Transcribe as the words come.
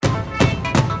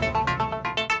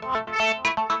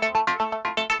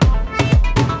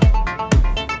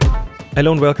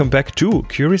Hello and welcome back to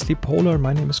Curiously Polar.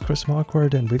 My name is Chris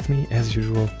Marquardt and with me, as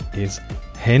usual, is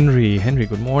Henry. Henry,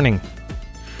 good morning.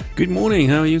 Good morning.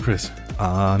 How are you, Chris?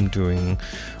 I'm doing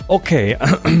okay.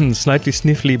 Slightly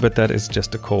sniffly, but that is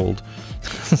just a cold.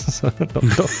 So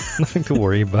nothing to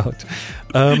worry about.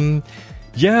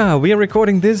 We are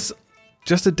recording this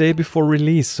just a day before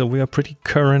release, so we are pretty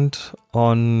current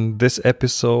on this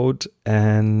episode.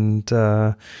 And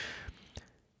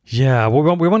we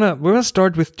want to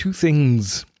start with two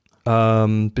things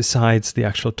besides the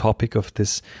actual topic of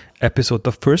this episode.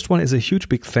 The first one is a huge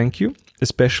big thank you,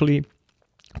 especially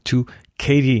to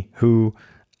Katie, who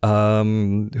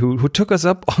took us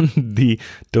up on the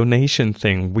donation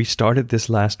thing. We started this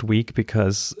last week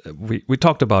because we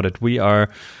talked about it. We are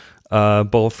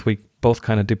both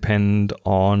kind of depend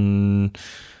on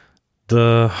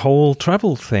the whole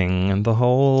travel thing and the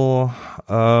whole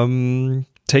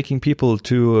taking people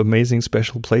to amazing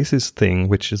special places thing,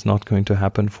 which is not going to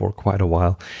happen for quite a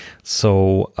while.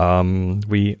 So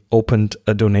we opened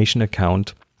a donation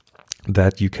account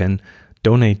that you can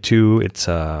donate to. It's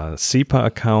a SEPA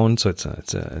account, so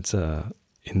it's a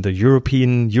in the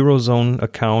European Eurozone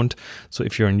account. So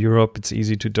if you're in Europe, it's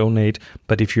easy to donate.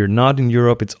 But if you're not in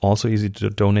Europe, it's also easy to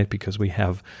donate because we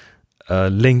have a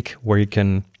link where you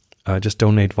can just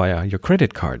donate via your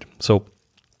credit card. So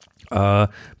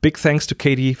big thanks to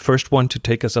Katie, first one to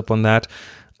take us up on that.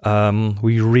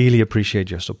 We really appreciate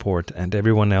your support, and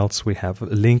everyone else. We have a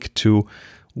link to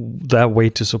that way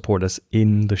to support us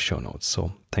in the show notes.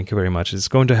 So thank you very much. It's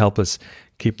going to help us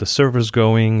keep the servers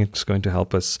going. It's going to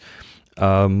help us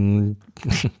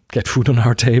get food on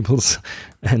our tables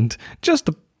and just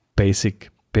the basic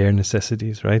bare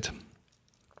necessities, right?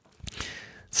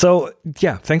 So,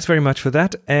 yeah, thanks very much for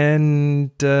that.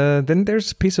 And then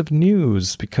there's a piece of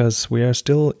news because we are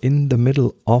still in the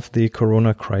middle of the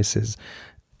corona crisis.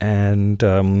 And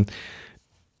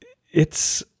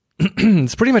it's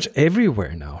it's pretty much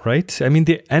everywhere now, right? I mean,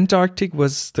 the Antarctic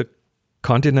was the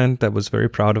continent that was very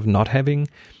proud of not having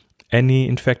any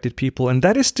infected people. And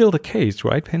that is still the case,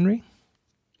 right, Henry?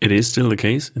 It is still the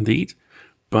case, indeed.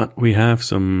 But we have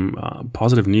some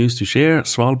positive news to share.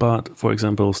 Svalbard, for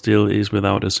example, still is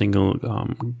without a single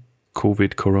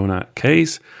COVID corona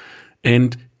case.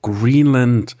 And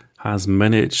Greenland has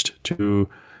managed to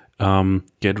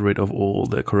get rid of all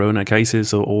the corona cases.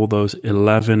 So all those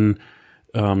 11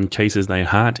 cases they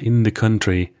had in the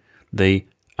country, they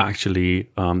actually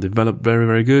developed very,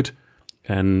 very good.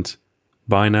 And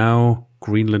by now,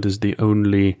 Greenland is the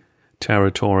only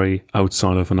territory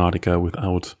outside of Antarctica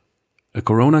without a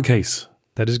corona case.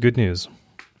 That is good news.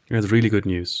 That's really good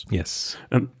news. Yes.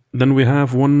 And then we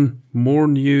have one more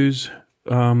news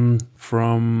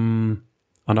from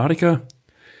Antarctica.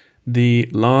 The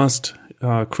last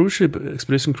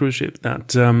expedition cruise ship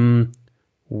that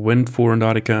went for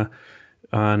Antarctica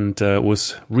and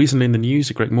was recently in the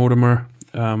news, Greg Mortimer,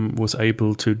 was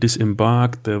able to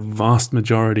disembark the vast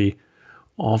majority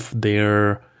of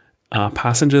their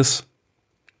passengers,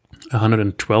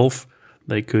 112.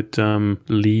 They could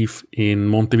leave in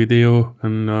Montevideo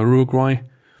in Uruguay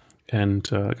and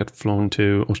got flown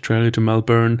to Australia, to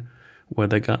Melbourne, where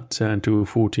they got into a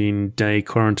 14-day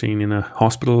quarantine in a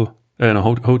hospital, in a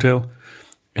hotel.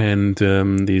 And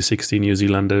the 60 New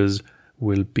Zealanders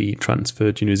will be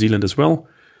transferred to New Zealand as well.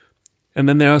 And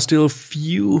then there are still a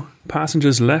few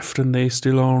passengers left, and they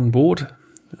still are on board,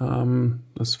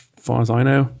 as far as I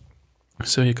know.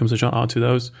 So here comes a shout out to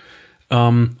those.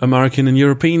 American and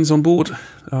Europeans on board.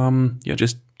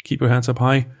 Just keep your hands up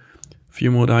high. A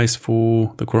few more days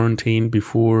for the quarantine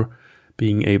before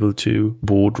being able to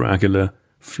board regular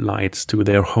flights to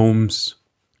their homes.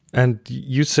 And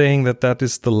you saying that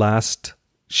is the last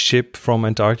ship from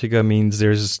Antarctica means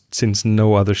since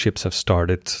no other ships have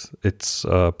started, it's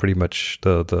pretty much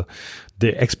the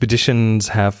expeditions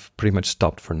have pretty much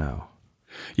stopped for now.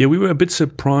 Yeah, we were a bit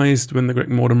surprised when the Greg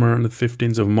Mortimer on the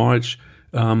 15th of March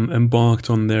embarked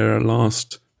on their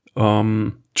last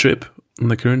trip, on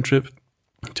the current trip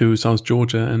to South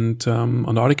Georgia and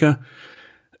Antarctica.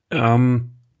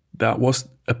 That was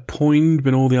a point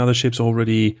when all the other ships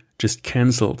already just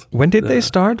cancelled. When did they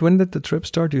start? When did the trip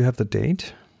start? Do you have the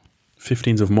date?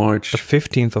 15th of March. The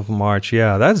 15th of March,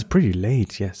 yeah, that's pretty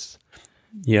late, yes.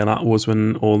 Yeah, that was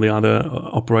when all the other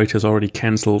operators already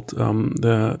cancelled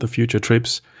the future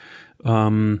trips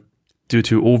due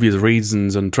to obvious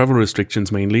reasons and travel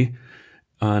restrictions mainly.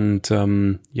 And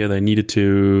they needed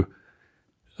to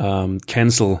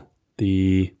cancel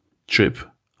the trip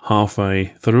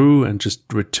halfway through and just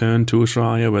return to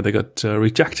Australia, where they got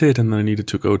rejected, and they needed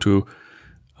to go to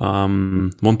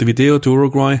Montevideo, to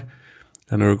Uruguay.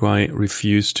 And Uruguay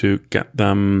refused to get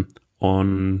them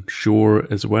on shore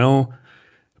as well,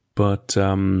 but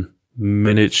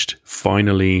managed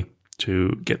finally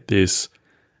to get this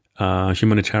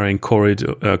humanitarian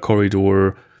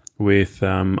corridor with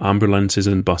ambulances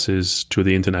and buses to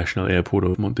the international airport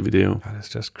of Montevideo. That's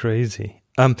just crazy.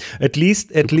 At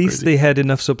least they had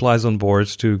enough supplies on board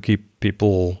to keep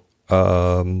people,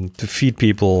 to feed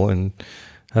people and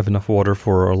have enough water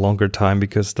for a longer time,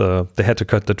 because they had to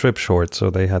cut the trip short, so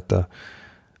they had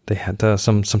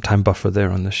some time buffer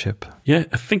there on the ship. Yeah,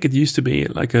 I think it used to be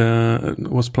like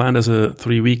was planned as a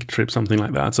 3-week trip, something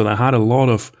like that. So they had a lot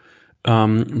of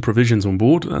provisions on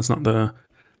board. That's not the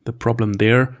problem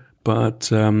there, but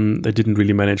they didn't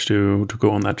really manage to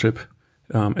go on that trip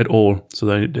at all. So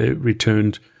they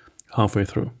returned halfway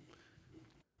through.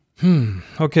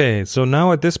 Okay, so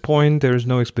now at this point, there's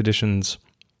no expeditions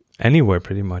anywhere,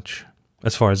 pretty much,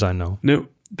 as far as I know. No,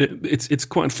 it's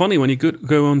quite funny when you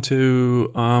go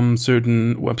onto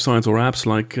certain websites or apps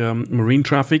like Marine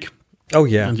Traffic. Oh,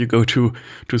 yeah. And you go to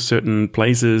certain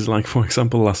places, like, for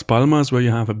example, Las Palmas, where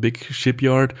you have a big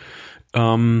shipyard.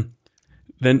 Then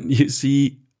you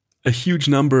see a huge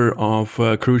number of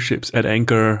cruise ships at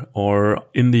anchor or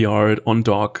in the yard, on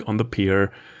dock, on the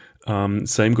pier.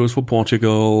 Same goes for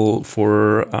Portugal,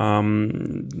 for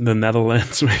the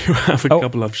Netherlands, where you have a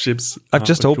couple of ships. I've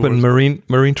just opened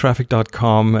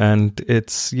marinetraffic.com, and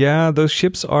those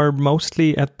ships are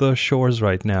mostly at the shores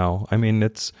right now. I mean,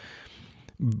 it's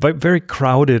very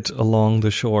crowded along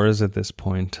the shores at this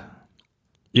point.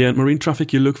 Yeah, at Marine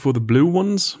Traffic, you look for the blue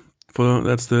ones.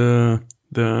 That's the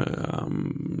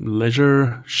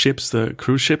leisure ships, the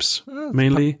cruise ships,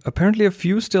 mainly. Apparently, a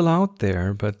few still out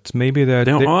there, but maybe they're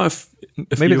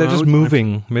just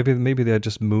moving. Maybe they're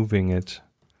just moving it.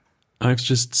 I've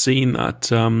just seen that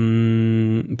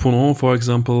Ponant, for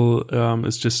example,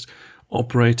 is just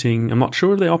operating. I'm not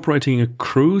sure if they're operating a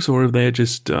cruise or if they're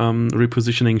just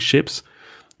repositioning ships,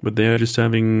 but they're just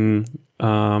having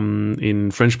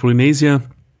in French Polynesia,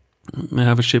 they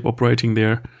have a ship operating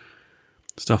there.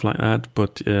 Stuff like that,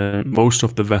 but most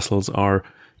of the vessels are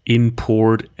in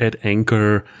port at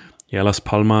anchor. Yeah, Las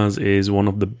Palmas is one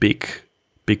of the big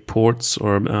ports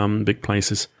or big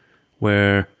places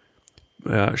where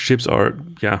ships are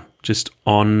just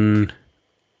on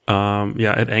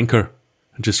at anchor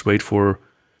and just wait for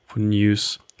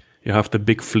news. You have the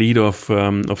big fleet of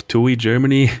TUI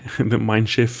Germany, the Mein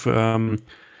Schiff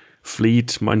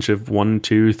fleet, Mein Schiff 1,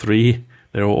 2, 3.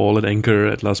 They're all at anchor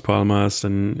at Las Palmas,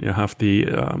 and you have the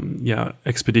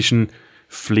expedition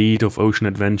fleet of Ocean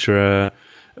Adventurer,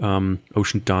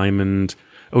 Ocean Diamond.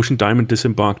 Ocean Diamond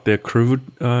disembarked their crew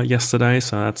yesterday,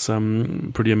 so that's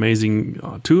pretty amazing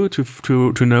too.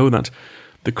 To know that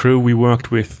the crew we worked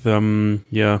with,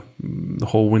 the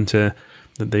whole winter,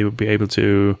 that they would be able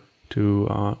to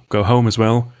go home as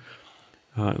well.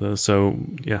 So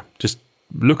just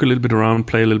look a little bit around,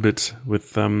 play a little bit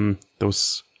with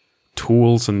those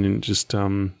tools, and just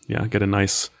get a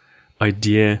nice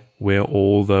idea where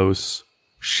all those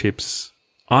ships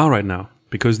are right now,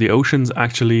 because the oceans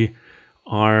actually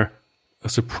are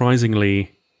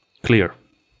surprisingly clear,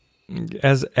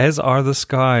 as are the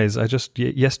skies. I just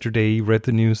yesterday read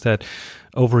the news that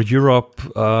over Europe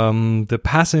the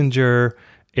passenger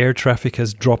air traffic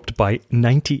has dropped by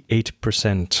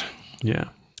 98%. Yeah.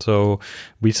 So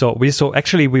we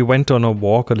actually, we went on a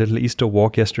little Easter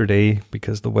walk yesterday,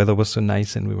 because the weather was so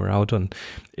nice, and we were out in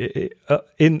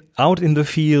the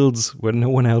fields where no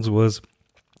one else was.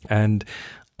 And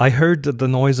I heard the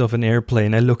noise of an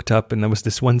airplane. I looked up, and there was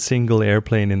this one single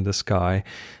airplane in the sky.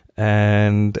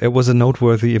 And it was a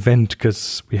noteworthy event,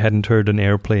 because we hadn't heard an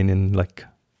airplane in like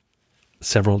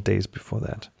several days before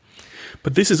that.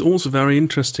 But this is also very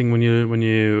interesting when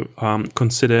you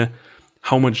consider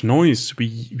how much noise we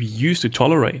used to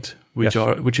tolerate,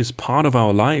 which is part of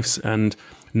our lives, and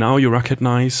now you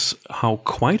recognize how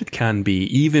quiet it can be,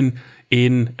 even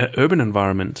in an urban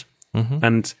environment. Mm-hmm.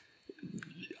 And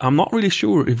I'm not really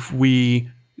sure if we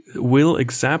will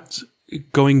accept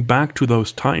going back to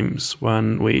those times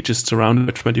when we just surrounded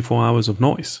by 24 hours of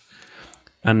noise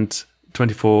and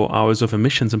 24 hours of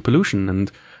emissions and pollution.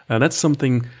 And that's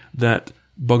something that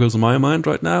boggles my mind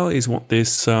right now, is what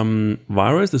this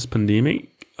virus, this pandemic,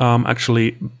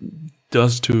 actually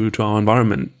does to our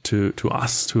environment, to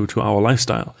us, to our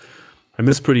lifestyle. And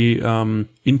that's pretty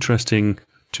interesting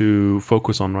to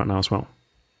focus on right now as well.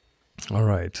 All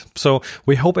right. So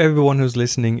we hope everyone who's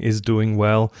listening is doing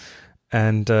well,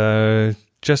 and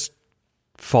just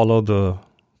follow the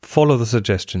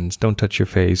suggestions. Don't touch your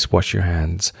face, wash your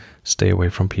hands, stay away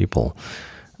from people.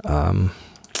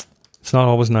 It's not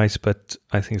always nice, but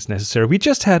I think it's necessary. We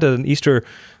just had an Easter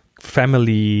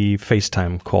family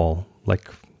FaceTime call like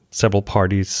several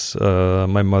parties.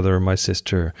 My mother, my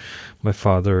sister, my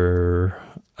father,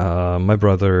 my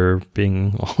brother,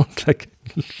 being like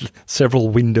several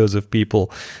windows of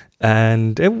people.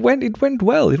 And it went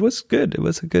well. It was good. It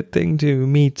was a good thing to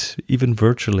meet, even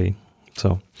virtually.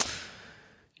 So,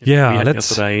 yeah, we had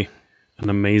yesterday an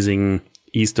amazing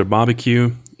Easter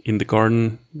barbecue in the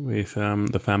garden with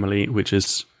the family, which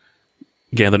is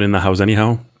gathered in the house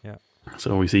anyhow. Yeah.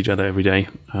 So we see each other every day,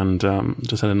 and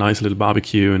just had a nice little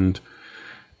barbecue, and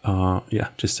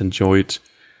just enjoyed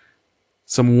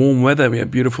some warm weather. We had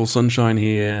beautiful sunshine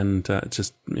here, and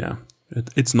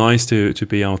it's nice to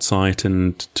be outside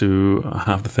and to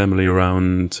have the family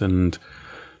around, and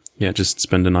just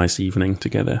spend a nice evening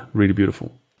together. Really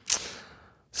beautiful.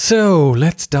 So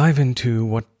let's dive into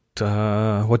what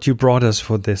you brought us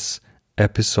for this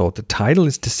episode. The title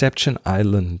is Deception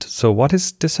Island. So what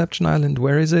is Deception Island?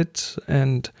 Where is it?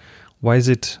 And why is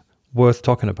it worth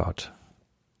talking about?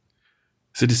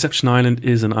 So Deception Island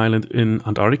is an island in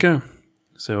Antarctica.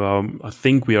 So I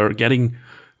think we are getting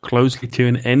closely to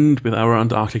an end with our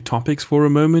Antarctic topics for a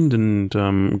moment, and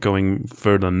going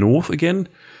further north again.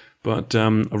 But I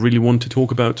really want to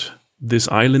talk about this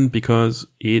island because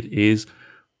it is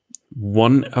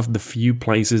one of the few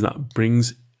places that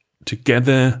brings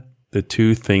together the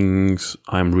two things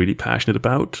I'm really passionate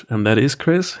about. And that is,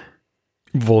 Chris?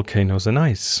 Volcanoes and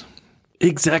ice.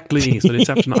 Exactly. So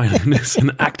Deception Island is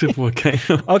an active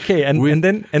volcano. Okay, and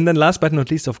then last but not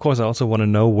least, of course, I also want to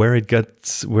know where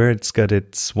it's got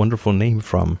its wonderful name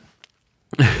from.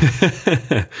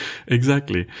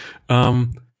 Exactly.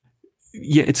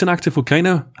 It's an active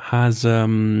volcano, has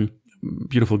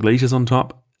beautiful glaciers on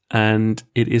top, and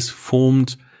it is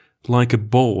formed like a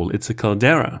bowl. It's a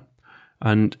caldera,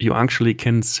 and you actually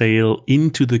can sail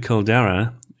into the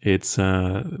caldera. It's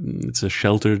a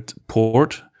sheltered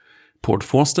Port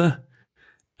Forster,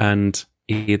 and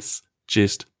it's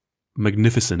just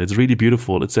magnificent. It's really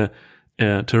beautiful. It's a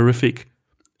terrific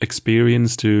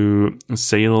experience to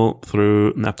sail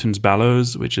through Neptune's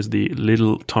Bellows, which is the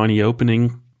little tiny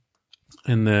opening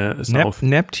in the south.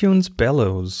 Neptune's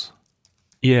Bellows.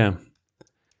 Yeah.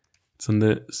 It's on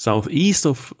the southeast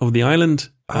of the island.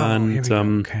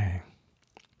 Okay.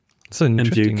 It's an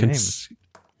interesting name.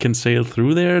 Can sail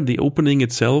through there. The opening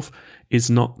itself is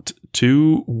not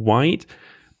too wide,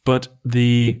 but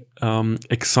the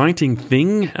exciting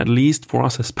thing, at least for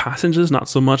us as passengers, not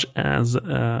so much as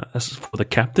for the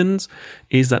captains,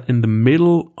 is that in the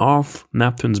middle of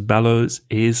Neptune's Bellows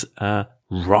is a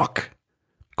rock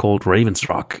called Raven's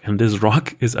Rock, and this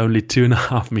rock is only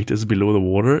 2.5 meters below the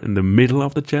water in the middle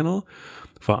of the channel.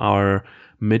 For our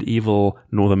medieval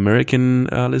North American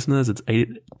listeners, it's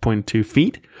 8.2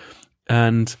 feet,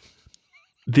 and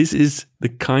this is the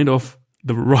kind of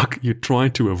the rock you try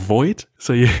to avoid.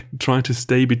 So you try to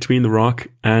stay between the rock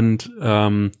and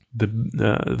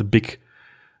the big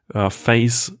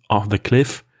face of the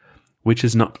cliff, which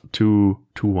is not too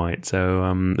wide.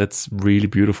 So that's really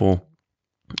beautiful.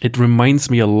 It reminds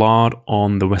me a lot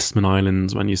on the Westman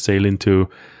Islands when you sail into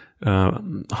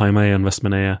Heimaey and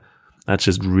Westmannaeyr. That's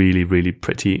just really, really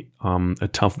pretty. A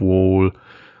tough wall.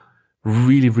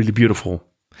 Really, really beautiful.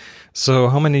 So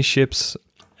how many ships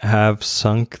have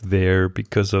sunk there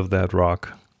because of that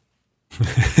rock?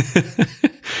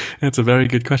 That's a very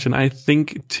good question. I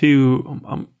think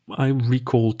I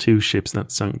recall 2 ships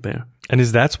that sunk there. And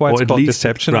is that why it's called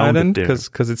Deception Island?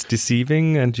 Because it's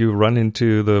deceiving and you run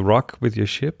into the rock with your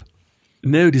ship?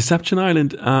 No, Deception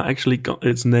Island actually got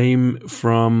its name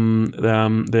from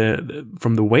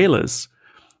the whalers,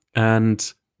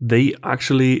 and they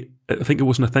actually, I think it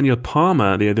was Nathaniel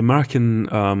Palmer, the American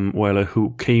whaler,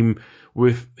 who came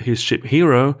with his ship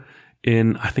Hero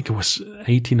in, I think it was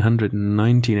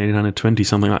 1819, 1820,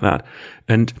 something like that.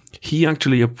 And he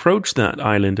actually approached that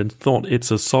island and thought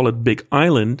it's a solid big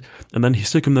island. And then he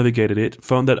circumnavigated it,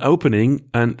 found that opening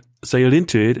and sailed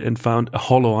into it and found a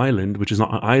hollow island, which is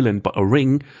not an island, but a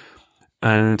ring.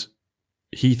 And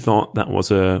he thought that was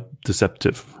a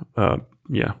deceptive,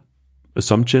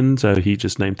 assumption. So he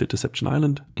just named it Deception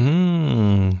Island.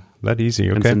 That easy.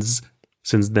 Okay. And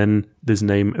since then, this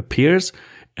name appears.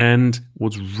 And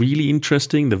what's really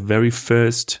interesting, the very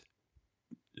first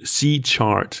sea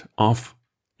chart of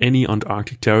any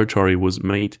Antarctic territory was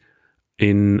made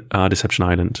in Deception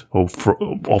Island, or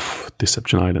off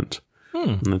Deception Island.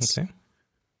 And that's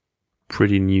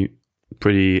pretty new,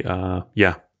 pretty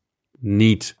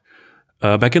neat.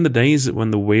 Back in the days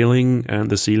when the whaling and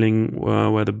the sealing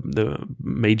were the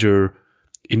major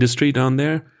industry down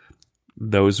there,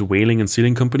 those whaling and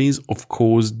sealing companies, of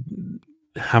course,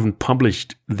 haven't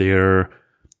published their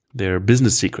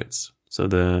business secrets. So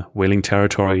the whaling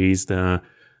territories, the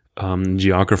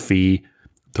geography,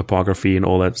 topography, and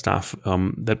all that stuff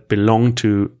that belong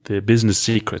to the business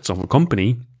secrets of a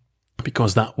company,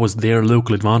 because that was their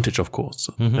local advantage, of course.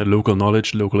 Their local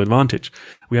knowledge, local advantage.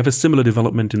 We have a similar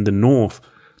development in the north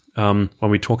when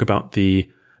we talk about the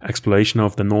exploration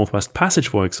of the Northwest Passage,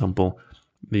 for example.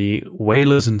 The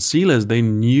whalers and sealers, they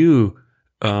knew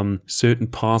certain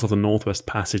parts of the Northwest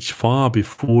Passage far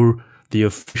before the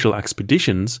official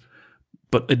expeditions,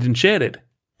 but they didn't share it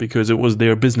because it was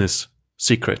their business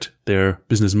secret. Their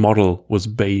business model was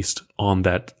based on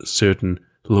that certain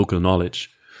local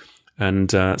knowledge.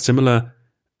 And similar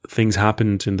things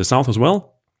happened in the south as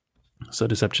well. So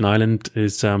Deception Island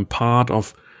is part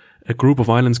of a group of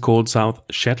islands called South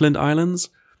Shetland Islands,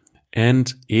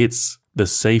 and it's the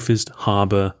safest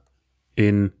harbor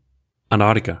in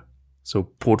Antarctica. So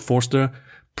Port Forster,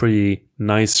 pretty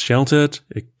nice sheltered.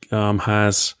 It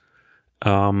has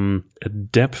a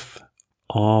depth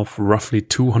of roughly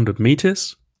 200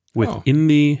 meters within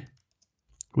the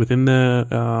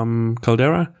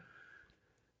caldera,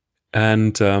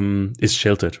 and is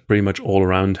sheltered pretty much all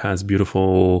around. Has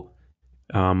beautiful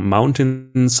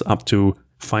mountains up to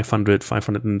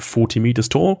 540 meters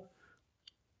tall.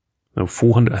 No,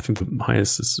 400. I think the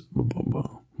highest is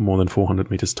more than 400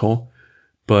 meters tall.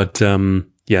 But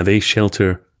they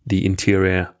shelter the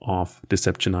interior of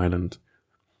Deception Island.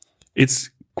 It's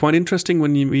quite interesting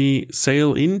when we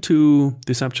sail into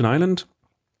Deception Island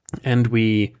and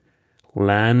we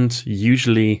land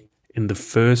usually in the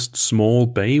first small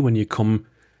bay. When you come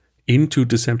into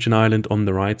Deception Island on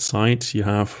the right side, you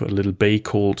have a little bay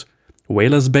called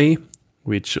Whalers Bay,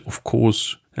 which, of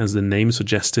course, as the name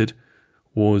suggested,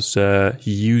 was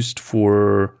used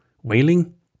for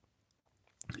whaling.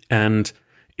 And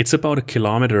it's about 1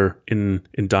 kilometer in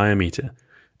diameter.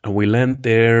 And we land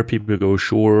there, people go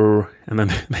ashore, and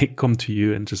then they come to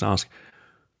you and just ask,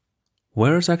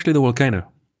 where is actually the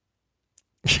volcano?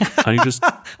 And you just...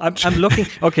 I'm looking.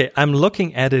 Okay, I'm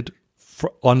looking at it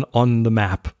on the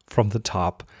map from the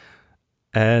top,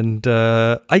 and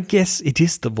I guess it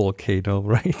is the volcano,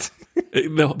 right?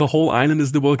 The whole island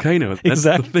is the volcano. That's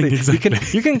exactly. The thing.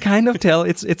 Exactly. You can kind of tell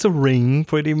it's a ring,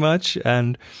 pretty much,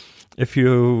 and if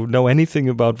you know anything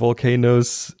about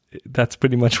volcanoes, that's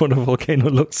pretty much what a volcano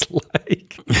looks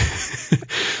like.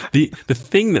 The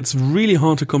thing that's really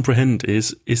hard to comprehend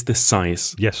is the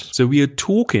size. Yes. So we are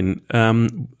talking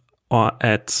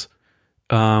at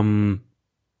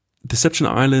Deception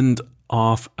Island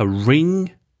of a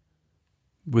ring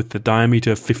with the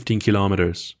diameter of 15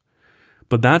 kilometers.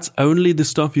 But that's only the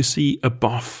stuff you see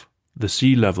above the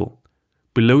sea level.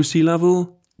 Below sea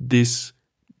level, this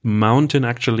mountain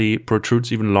actually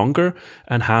protrudes even longer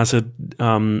and has a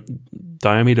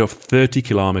diameter of 30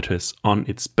 kilometers on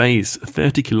its base.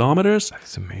 30 kilometers?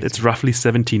 That's amazing. That's roughly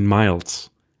 17 miles.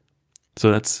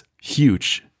 So that's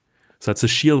huge. So that's a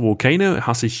shield volcano. It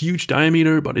has a huge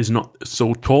diameter, but is not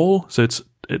so tall. So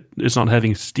it's not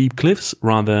having steep cliffs,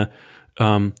 rather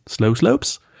slow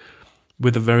slopes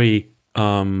with a very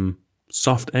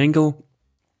soft angle.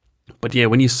 But yeah,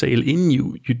 when you sail in,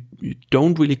 you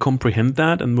don't really comprehend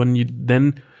that. And when you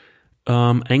then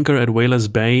anchor at Whalers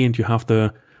Bay and you have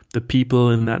the people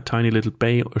in that tiny little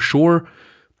bay ashore,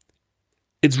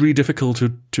 it's really difficult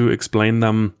to explain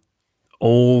them.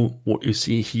 All what you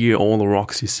see here, all the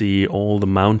rocks you see, all the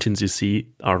mountains you see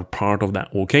are part of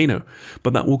that volcano.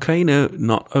 But that volcano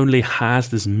not only has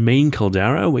this main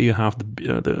caldera where you have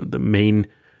the main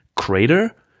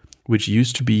crater, which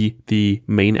used to be the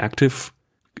main active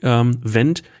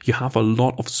vent, you have a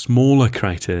lot of smaller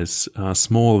craters,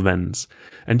 small vents,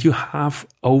 and you have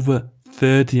over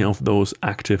 30 of those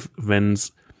active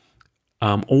vents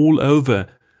all over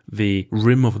the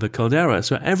rim of the caldera.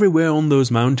 So everywhere on those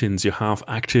mountains you have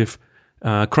active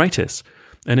craters.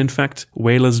 And in fact,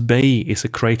 Whalers Bay is a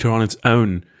crater on its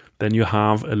own. Then you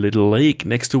have a little lake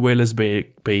next to Whalers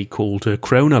Bay called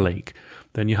Krona Lake.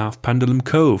 Then you have Pendulum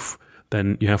Cove.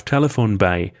 Then you have Telephone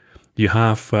Bay. You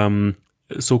have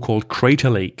so-called Crater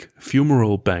Lake,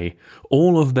 Fumarole Bay.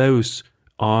 All of those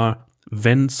are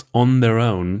vents on their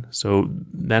own. So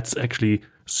that's actually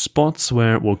spots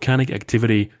where volcanic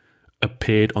activity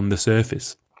appeared on the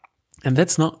surface. And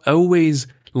that's not always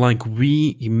like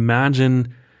we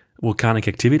imagine volcanic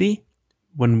activity.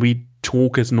 When we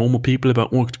talk as normal people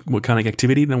about volcanic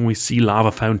activity, then we see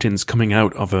lava fountains coming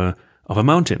out of a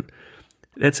mountain.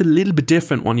 That's a little bit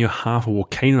different when you have a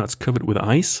volcano that's covered with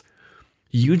ice.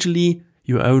 Usually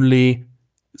you only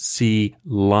see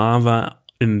lava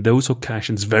in those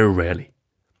occasions very rarely.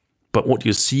 But what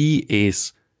you see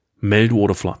is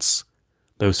meltwater floods.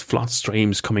 Those flood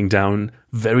streams coming down,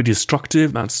 very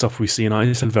destructive. That's stuff we see in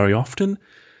Iceland very often.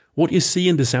 What you see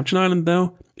in Deception Island,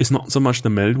 though, is not so much the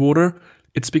meltwater.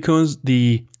 It's because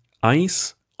the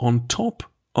ice on top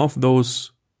of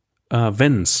those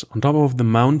vents, on top of the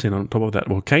mountain, on top of that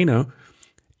volcano,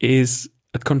 it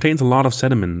contains a lot of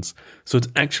sediments. So it's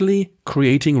actually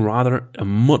creating rather a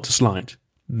mudslide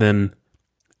than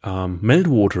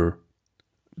meltwater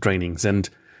drainings. And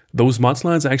those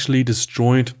mudslides actually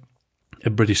destroyed a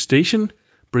British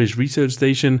research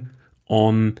station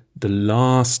on the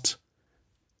last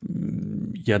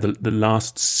the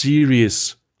last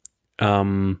serious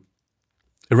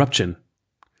eruption.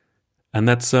 And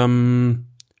that's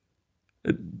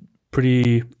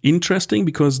pretty interesting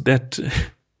because that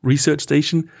research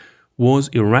station was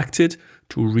erected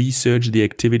to research the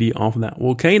activity of that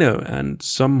volcano. And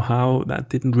somehow that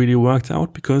didn't really work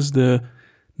out because the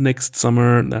next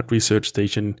summer that research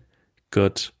station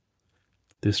got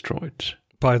destroyed.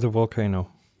 By the volcano.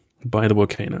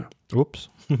 Oops.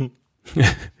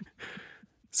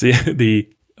 So the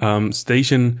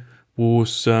station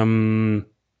was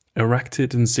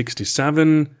erected in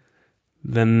 1967.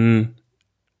 Then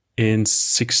in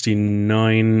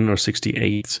 1969 or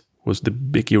 1968 was the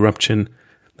big eruption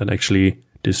that actually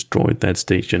destroyed that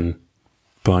station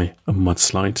by a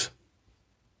mudslide.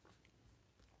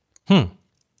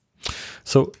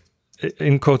 So,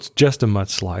 in quotes, just a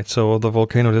mudslide. So the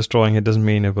volcano destroying it doesn't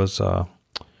mean it was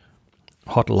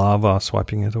hot lava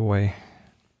swiping it away.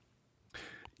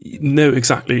 No,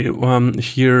 exactly.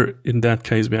 Here, in that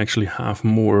case, we actually have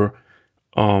more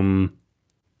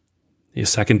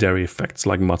secondary effects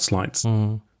like mudslides.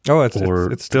 Oh,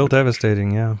 it's still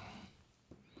devastating. Yeah,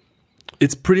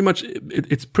 it's pretty much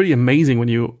it's pretty amazing when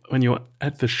you're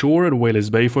at the shore at Whalers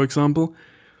Bay, for example.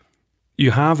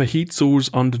 You have a heat source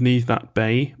underneath that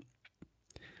bay,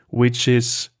 which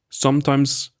is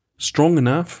sometimes strong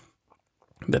enough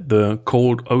that the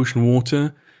cold ocean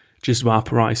water just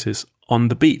vaporizes on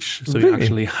the beach. So you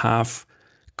actually have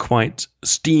quite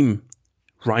steam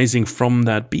rising from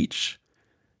that beach,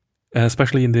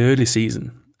 especially in the early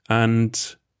season.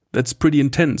 And that's pretty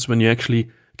intense when you actually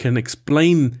can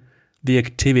explain the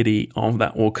activity of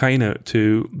that volcano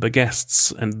to the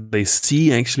guests and they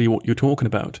see actually what you're talking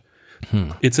about.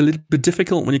 It's a little bit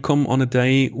difficult when you come on a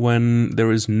day when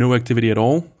there is no activity at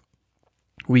all.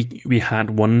 We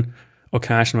had one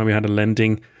occasion where we had a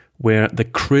landing where the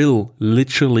krill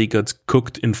literally got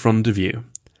cooked in front of you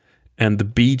and the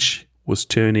beach was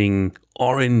turning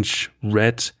orange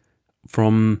red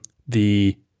from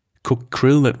the cooked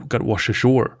krill that got washed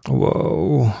ashore.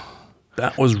 Whoa.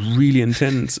 That was really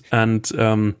intense, and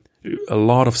a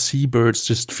lot of seabirds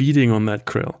just feeding on that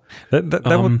krill.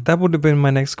 That would have been my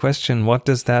next question. What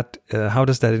does that? How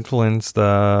does that influence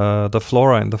the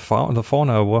flora and the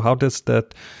fauna? Well, how does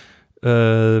that?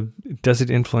 Does it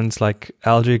influence like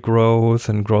algae growth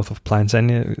and growth of plants and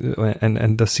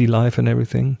the sea life and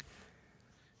everything?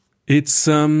 It's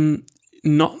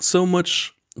not so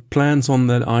much plants on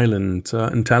that island.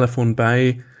 In Telephone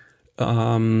Bay,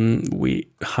 we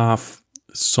have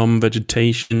some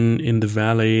vegetation in the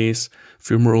valleys.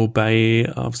 Fumarole Bay,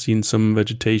 I've seen some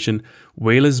vegetation.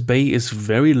 Whalers Bay is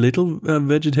very little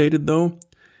vegetated though.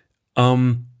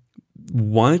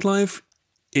 Wildlife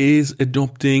is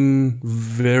adopting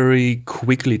very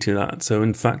quickly to that. So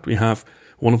in fact, we have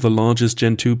one of the largest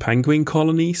Gen 2 penguin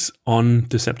colonies on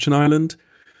Deception Island.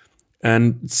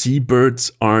 And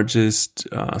seabirds are just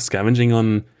scavenging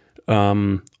on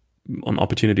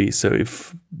opportunities. So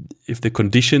if the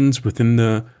conditions within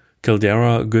the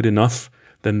caldera are good enough,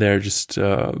 then they're just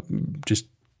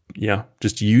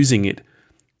using it.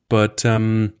 But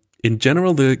in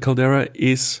general, the caldera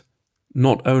is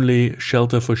not only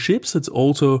shelter for ships; it's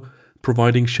also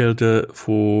providing shelter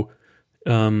for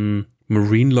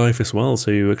marine life as well.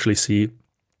 So you actually see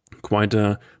quite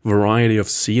a variety of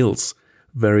seals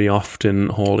very often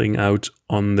hauling out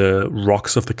on the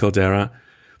rocks of the caldera.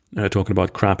 Talking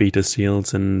about crab-eater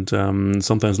seals and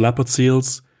sometimes leopard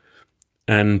seals,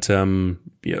 and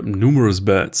numerous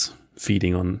birds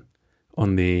feeding on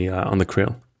the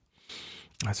krill.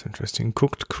 That's interesting.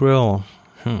 Cooked krill.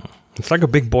 It's like a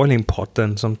big boiling pot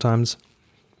then sometimes.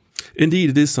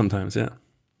 Indeed, it is sometimes, yeah.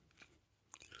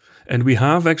 And we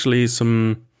have actually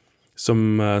some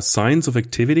signs of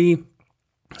activity.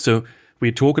 So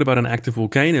we're talking about an active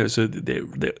volcano. So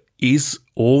there is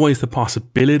always the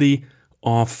possibility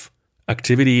of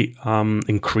activity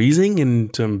increasing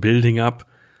and building up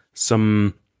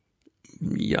some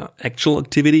actual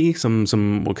activity, some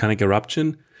volcanic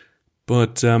eruption.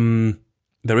 But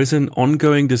there is an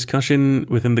ongoing discussion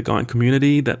within the guide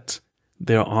community that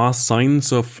there are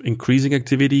signs of increasing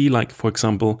activity, like, for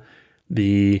example,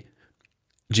 the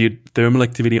geothermal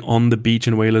activity on the beach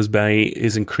in Whalers Bay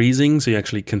is increasing. So you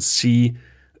actually can see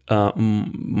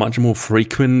much more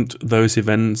frequent those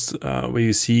events where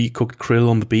you see cooked krill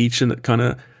on the beach and that kind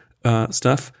of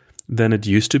stuff than it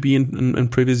used to be in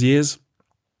previous years.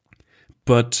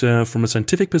 But from a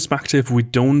scientific perspective, we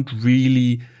don't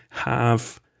really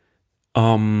have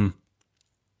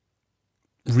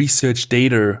research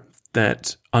data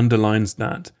that underlines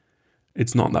that.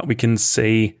 It's not that we can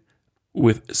say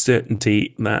with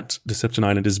certainty that Deception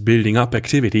Island is building up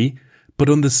activity, but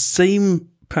on the same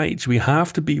page, we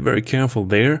have to be very careful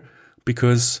there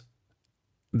because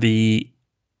I'm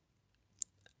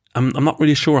not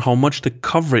really sure how much the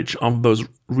coverage of those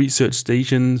research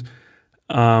stations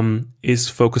is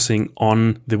focusing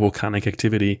on the volcanic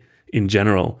activity in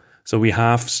general. So we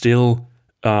have still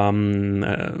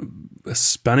a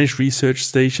Spanish research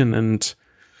station and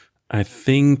I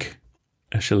think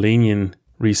a Chilean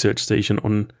research station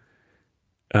on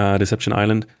Deception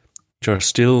Island, which are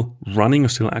still running or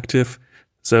still active.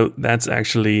 So that's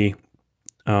actually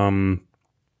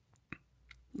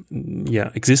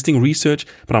existing research,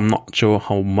 but I'm not sure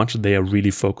how much they are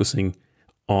really focusing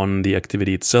on the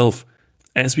activity itself.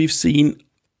 As we've seen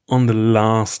on the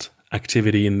last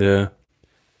activity in the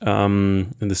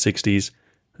 60s,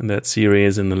 and that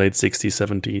series in the late 60s,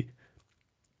 70s,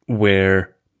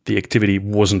 where the activity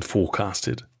wasn't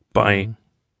forecasted by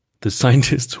the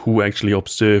scientists who actually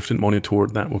observed and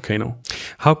monitored that volcano.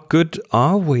 How good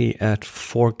are we at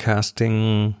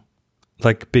forecasting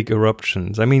like big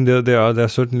eruptions? I mean, there are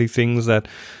certainly things that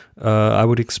I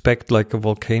would expect, like a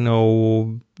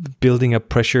volcano building up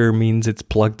pressure means it's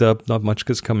plugged up, not much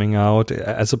is coming out,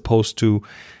 as opposed to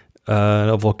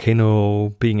a volcano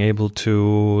being able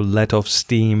to let off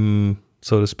steam,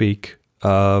 so to speak,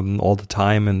 all the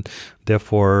time, and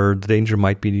therefore the danger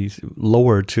might be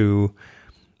lower for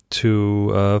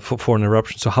an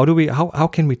eruption. So how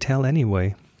can we tell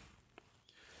anyway?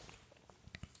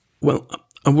 Well,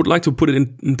 I would like to put it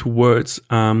into words.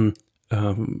 An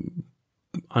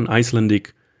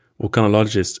Icelandic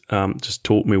volcanologist just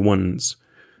told me once,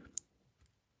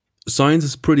 science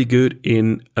is pretty good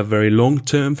in a very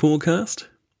long-term forecast,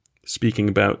 speaking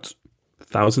about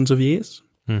thousands of years,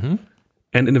 and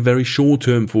in a very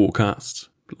short-term forecast,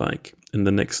 like in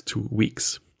the next 2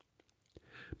 weeks.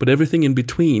 But everything in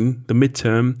between, the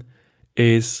midterm,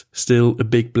 is still a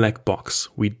big black box.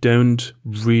 We don't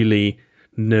really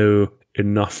know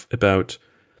enough about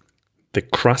the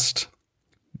crust,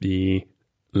 the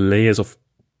layers of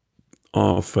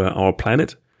our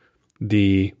planet,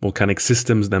 the volcanic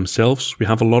systems themselves. We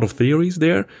have a lot of theories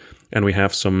there, and we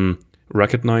have some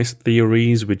recognized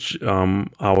theories which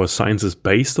our science is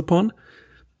based upon.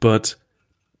 But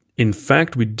in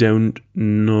fact, we don't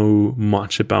know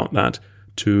much about that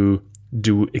to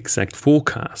do exact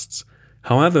forecasts.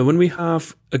 However, when we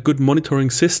have a good monitoring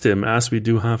system, as we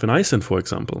do have in Iceland, for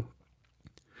example,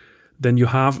 then you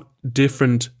have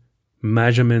different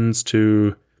measurements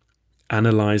to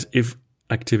analyze if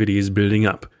activity is building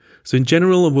up. So in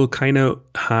general, a volcano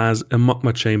has a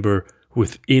magma chamber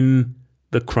within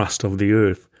the crust of the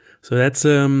earth. So that's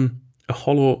a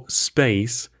hollow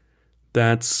space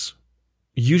that's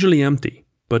usually empty.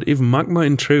 But if magma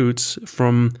intrudes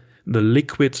from the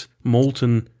liquid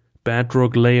molten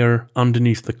bedrock layer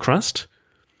underneath the crust,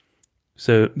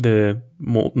 so the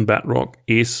molten bedrock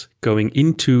is going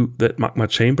into that magma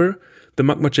chamber, the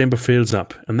magma chamber fills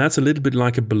up. And that's a little bit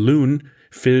like a balloon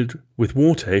filled with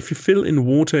water. If you fill in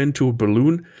water into a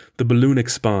balloon, the balloon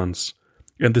expands.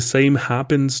 And the same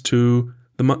happens to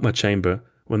the magma chamber.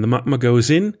 When the magma goes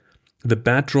in, the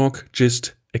bedrock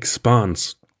just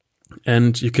expands.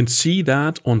 And you can see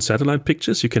that on satellite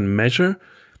pictures. You can measure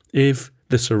if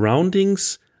the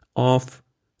surroundings of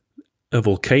a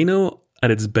volcano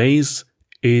at its base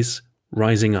is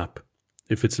rising up,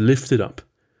 if it's lifted up.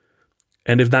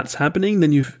 And if that's happening,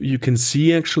 then you can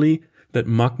see actually that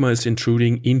magma is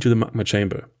intruding into the magma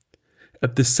chamber.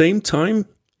 At the same time,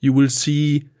 you will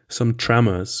see some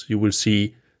tremors. You will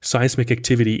see seismic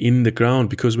activity in the ground,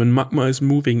 because when magma is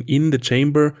moving in the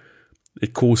chamber,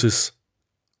 it causes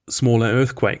smaller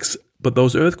earthquakes. But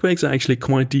those earthquakes are actually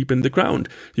quite deep in the ground.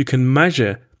 You can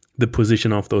measure the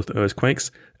position of those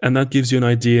earthquakes, and that gives you an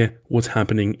idea what's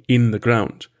happening in the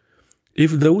ground.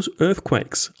 If those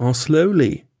earthquakes are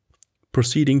slowly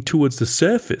proceeding towards the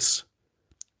surface,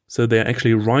 so they're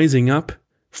actually rising up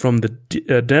from the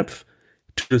depth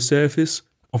to the surface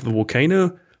of the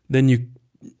volcano, then you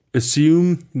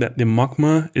assume that the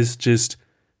magma is just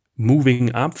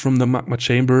moving up from the magma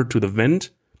chamber to the vent,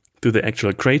 to the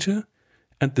actual crater.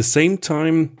 At the same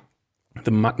time,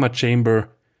 the magma chamber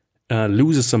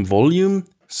loses some volume,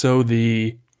 so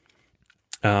the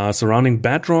surrounding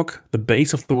bedrock, the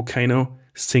base of the volcano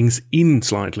sinks in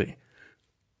slightly.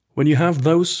 When you have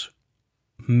those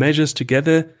measures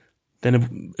together, then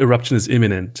an eruption is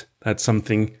imminent. That's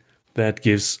something that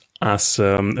gives us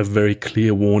a very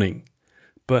clear warning.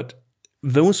 But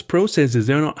those processes,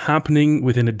 they're not happening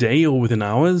within a day or within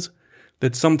hours.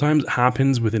 That sometimes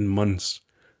happens within months.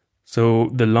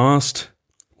 So the last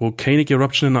volcanic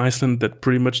eruption in Iceland that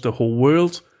pretty much the whole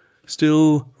world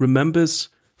still remembers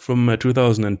from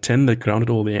 2010 that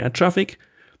grounded all the air traffic,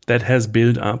 that has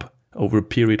built up over a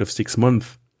period of 6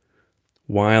 months.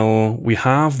 While we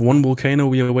have one volcano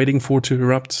we are waiting for to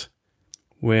erupt,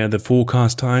 where the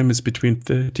forecast time is between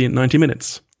 30 and 90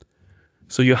 minutes.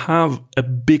 So you have a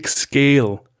big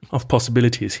scale of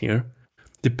possibilities here,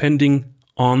 depending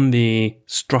on the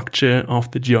structure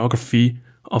of the geography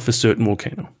of a certain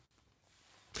volcano.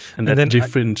 And that's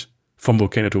different from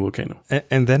volcano to volcano.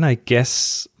 And then I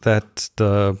guess that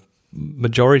the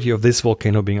majority of this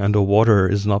volcano being underwater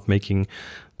is not making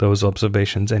those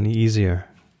observations any easier.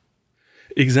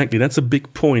 Exactly, that's a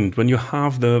big point. When you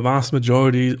have the vast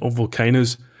majority of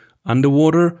volcanoes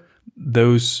underwater,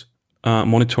 those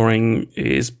monitoring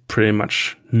is pretty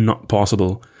much not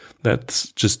possible.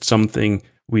 That's just something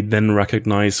we then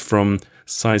recognize from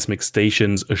seismic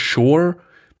stations ashore.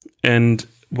 And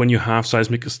when you have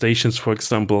seismic stations, for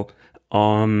example,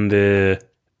 on the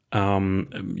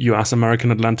US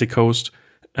American Atlantic coast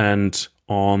and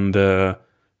on the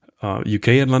UK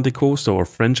Atlantic coast or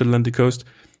French Atlantic coast,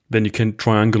 then you can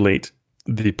triangulate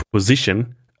the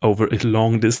position over a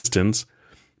long distance.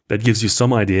 That gives you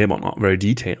some idea, but not very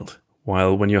detailed.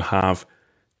 While when you have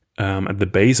at the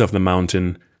base of the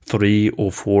mountain 3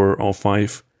 or 4 or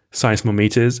 5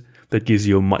 seismometers, that gives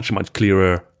you a much, much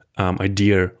clearer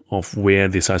idea of where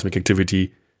the seismic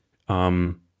activity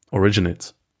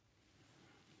originates.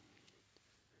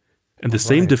 And the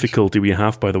same difficulty we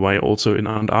have, by the way, also in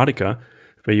Antarctica,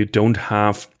 where you don't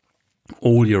have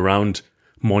all year round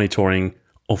monitoring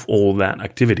of all that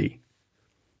activity.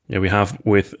 Yeah, we have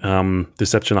with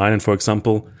Deception Island, for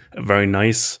example, a very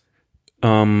nice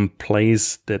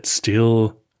place that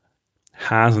still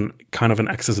has kind of an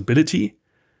accessibility,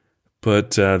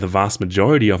 but the vast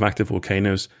majority of active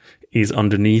volcanoes is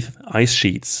underneath ice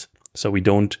sheets. So we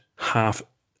don't have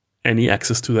any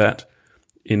access to that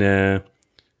in a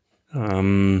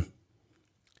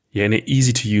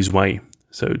easy to use way.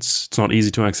 So it's not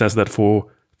easy to access that for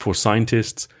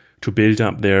scientists to build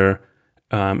up their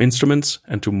instruments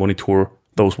and to monitor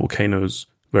those volcanoes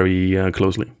very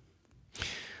closely.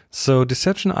 So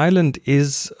Deception Island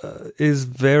is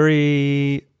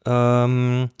very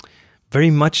very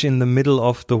much in the middle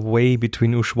of the way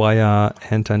between Ushuaia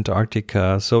and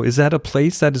Antarctica. So is that a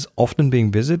place that is often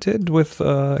being visited with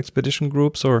expedition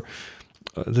groups, or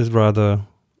is this rather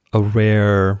a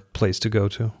rare place to go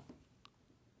to?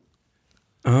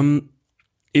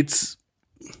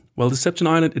 Deception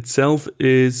Island itself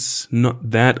is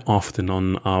not that often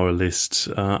on our list.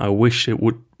 I wish it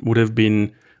would have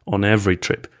been on every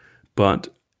trip, but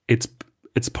it's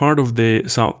part of the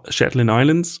South Shetland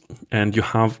Islands, and you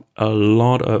have a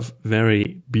lot of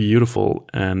very beautiful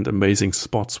and amazing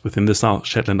spots within the South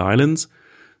Shetland Islands.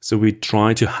 So we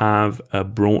try to have a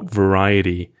broad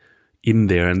variety in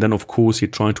there, and then of course you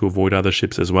try to avoid other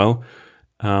ships as well,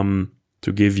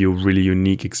 to give you a really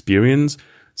unique experience.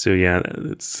 So yeah,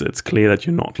 it's clear that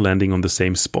you're not landing on the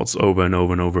same spots over and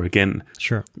over and over again.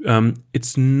 Sure.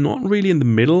 It's not really in the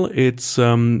middle. It's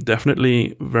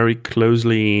definitely very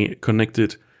closely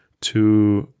connected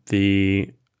to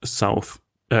the south,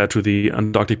 to the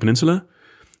Antarctic Peninsula.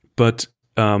 But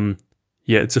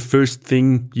it's the first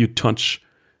thing you touch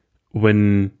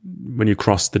when you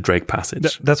cross the Drake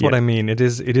Passage. That's what I mean. It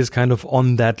is kind of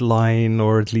on that line,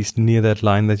 or at least near that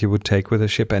line that you would take with a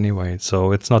ship anyway.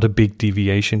 So it's not a big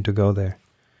deviation to go there.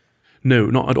 No,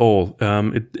 not at all.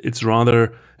 It's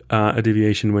rather a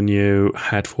deviation when you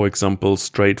head, for example,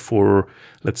 straight for,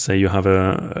 let's say you have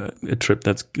a trip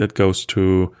that goes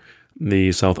to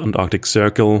the South Antarctic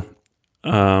Circle,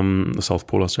 the South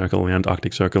Polar Circle, the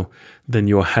Antarctic Circle. Then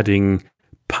you're heading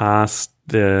past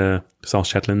the South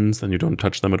Shetlands, and you don't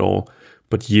touch them at all.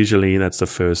 But usually that's the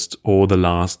first or the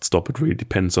last stop. It really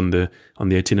depends on the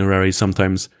itinerary.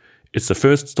 Sometimes it's the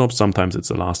first stop, sometimes it's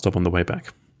the last stop on the way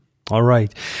back. All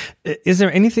right. Is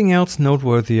there anything else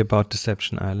noteworthy about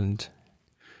Deception Island?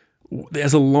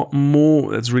 There's a lot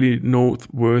more that's really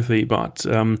noteworthy, but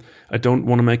I don't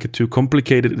want to make it too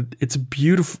complicated. It's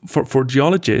beautiful for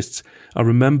geologists. I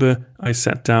remember I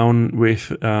sat down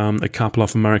with a couple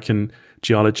of American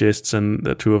geologists, and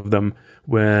the two of them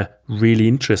were really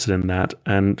interested in that.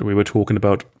 And we were talking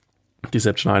about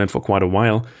Deception Island for quite a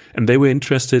while, and they were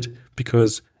interested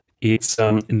because it's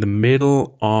in the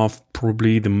middle of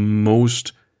probably the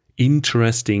most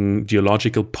interesting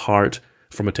geological part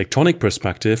from a tectonic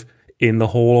perspective in the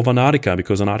whole of Antarctica,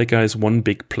 because Antarctica is one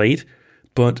big plate,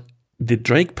 but the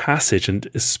Drake Passage and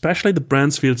especially the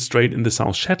Bransfield Strait in the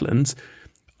South Shetlands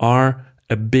are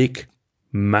a big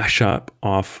mashup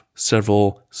of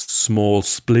several small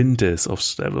splinters, of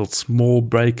several small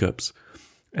breakups.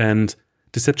 And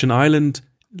Deception Island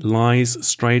lies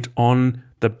straight on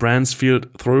the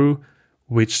Bransfield Through,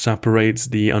 which separates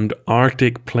the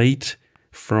Antarctic plate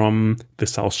from the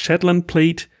South Shetland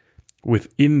plate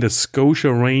within the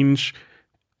Scotia Range.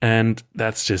 And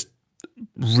that's just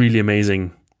really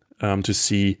amazing to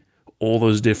see all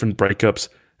those different breakups,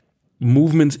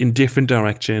 movements in different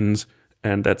directions,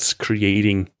 and that's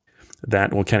creating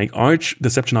that volcanic arch.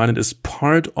 Deception Island is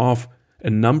part of a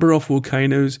number of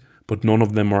volcanoes, but none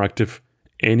of them are active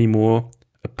anymore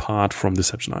apart from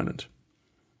Deception Island.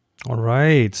 All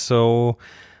right, so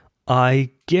I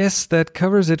guess that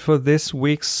covers it for this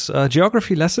week's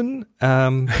geography lesson.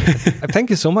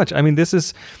 Thank you so much. I mean, this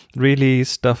is really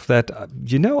stuff that,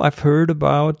 I've heard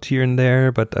about here and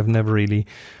there, but I've never really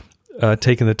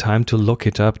taken the time to look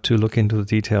it up, to look into the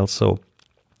details. So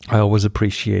I always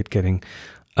appreciate getting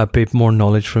a bit more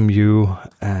knowledge from you,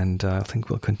 and I think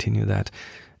we'll continue that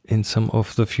in some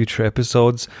of the future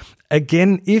episodes.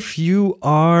 Again, if you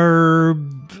are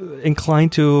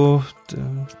inclined to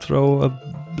throw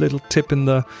a little tip in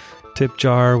the tip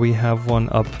jar, we have one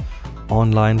up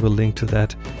online. We'll link to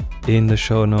that in the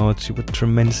show notes. You would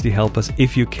tremendously help us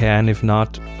if you can. If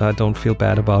not, don't feel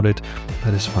bad about it.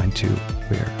 That is fine too.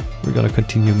 We're going to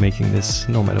continue making this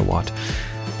no matter what.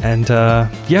 And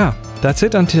that's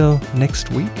it until next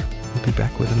week. We'll be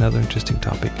back with another interesting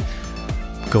topic,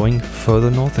 going further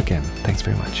north again. Thanks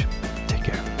very much.